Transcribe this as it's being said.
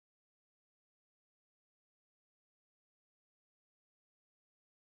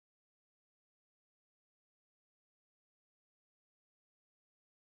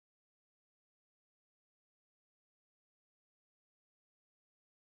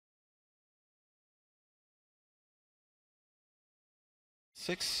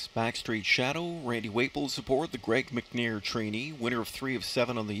6, Backstreet Shadow, Randy Waples aboard, the Greg McNair trainee, winner of 3 of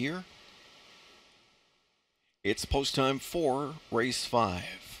 7 on the year. It's post time 4, race 5.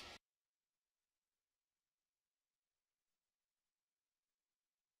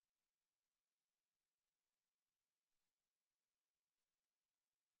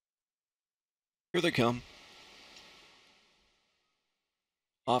 Here they come.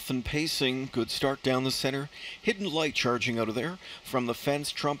 Often pacing, good start down the center. Hidden Light charging out of there. From the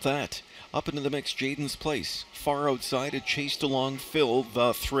fence, Trump That. Up into the mix, Jaden's Place. Far outside, it chased along Phil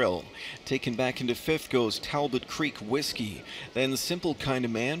the Thrill. Taken back into 5th goes Talbot Creek Whiskey. Then Simple Kind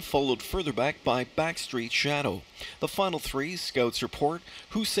of Man, followed further back by Backstreet Shadow. The final 3, Scouts Report,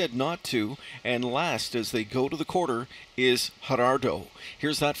 Who Said Not To, and last as they go to the quarter is Gerardo.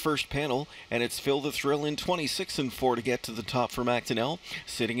 Here's that first panel, and it's Phil the Thrill in 26 and 4 to get to the top for McDonnell.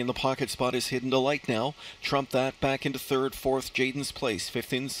 Sitting in the pocket spot is Hidden Delight now. Trump That back into 3rd, 4th, Jaden's Place.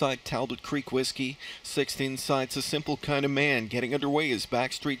 5th inside, Talbot Creek Whiskey. 6th inside's A Simple Kind of Man. Getting underway is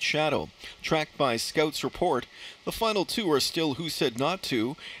Backstreet Shadow, tracked by Scouts Report. The final 2 are still Who Said Not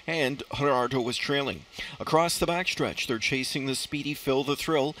To, and Gerardo was trailing. Across the backstretch, they're chasing the speedy Phil the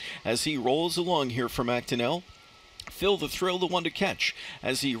Thrill as he rolls along here for McDonnell. Phil the Thrill, the one to catch,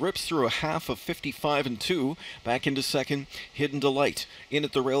 as he rips through a half of 55 and 2. Back into 2nd, Hidden Delight. In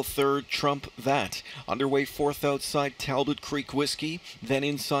at the rail 3rd, Trump That. Underway 4th outside, Talbot Creek Whiskey. Then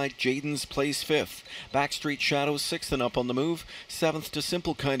inside, Jaden's Place 5th. Backstreet Shadow 6th and up on the move. 7th to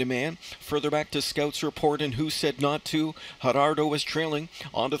Simple Kind of Man. Further back to Scouts Report and Who Said Not To. Gerardo was trailing.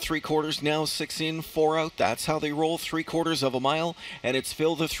 On to 3/4 now, 6 in, 4 out. That's how they roll 3/4 of a mile. And it's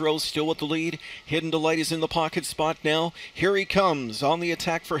Phil the Thrill still with the lead. Hidden Delight is in the pocket spot now. Here he comes on the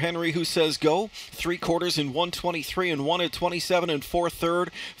attack for Henry, who says go. 3/4 in 1:23 and 1 at 27 and 4/3.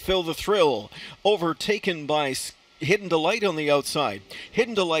 Phil the Thrill overtaken by Hidden Delight on the outside.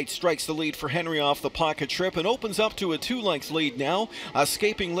 Hidden Delight strikes the lead for Henry off the pocket trip and opens up to a 2-length lead now.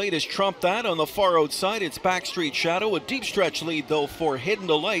 Escaping late is Trump That on the far outside. It's Backstreet Shadow. A deep stretch lead though for Hidden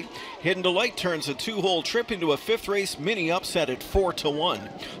Delight. Hidden Delight turns a 2-hole trip into a 5th race mini upset at 4-1.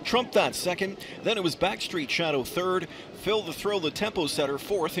 Trump That 2nd. Then it was Backstreet Shadow 3rd. Phil the Thrill, the tempo setter,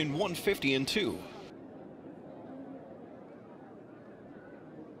 4th in 1:50 and 2.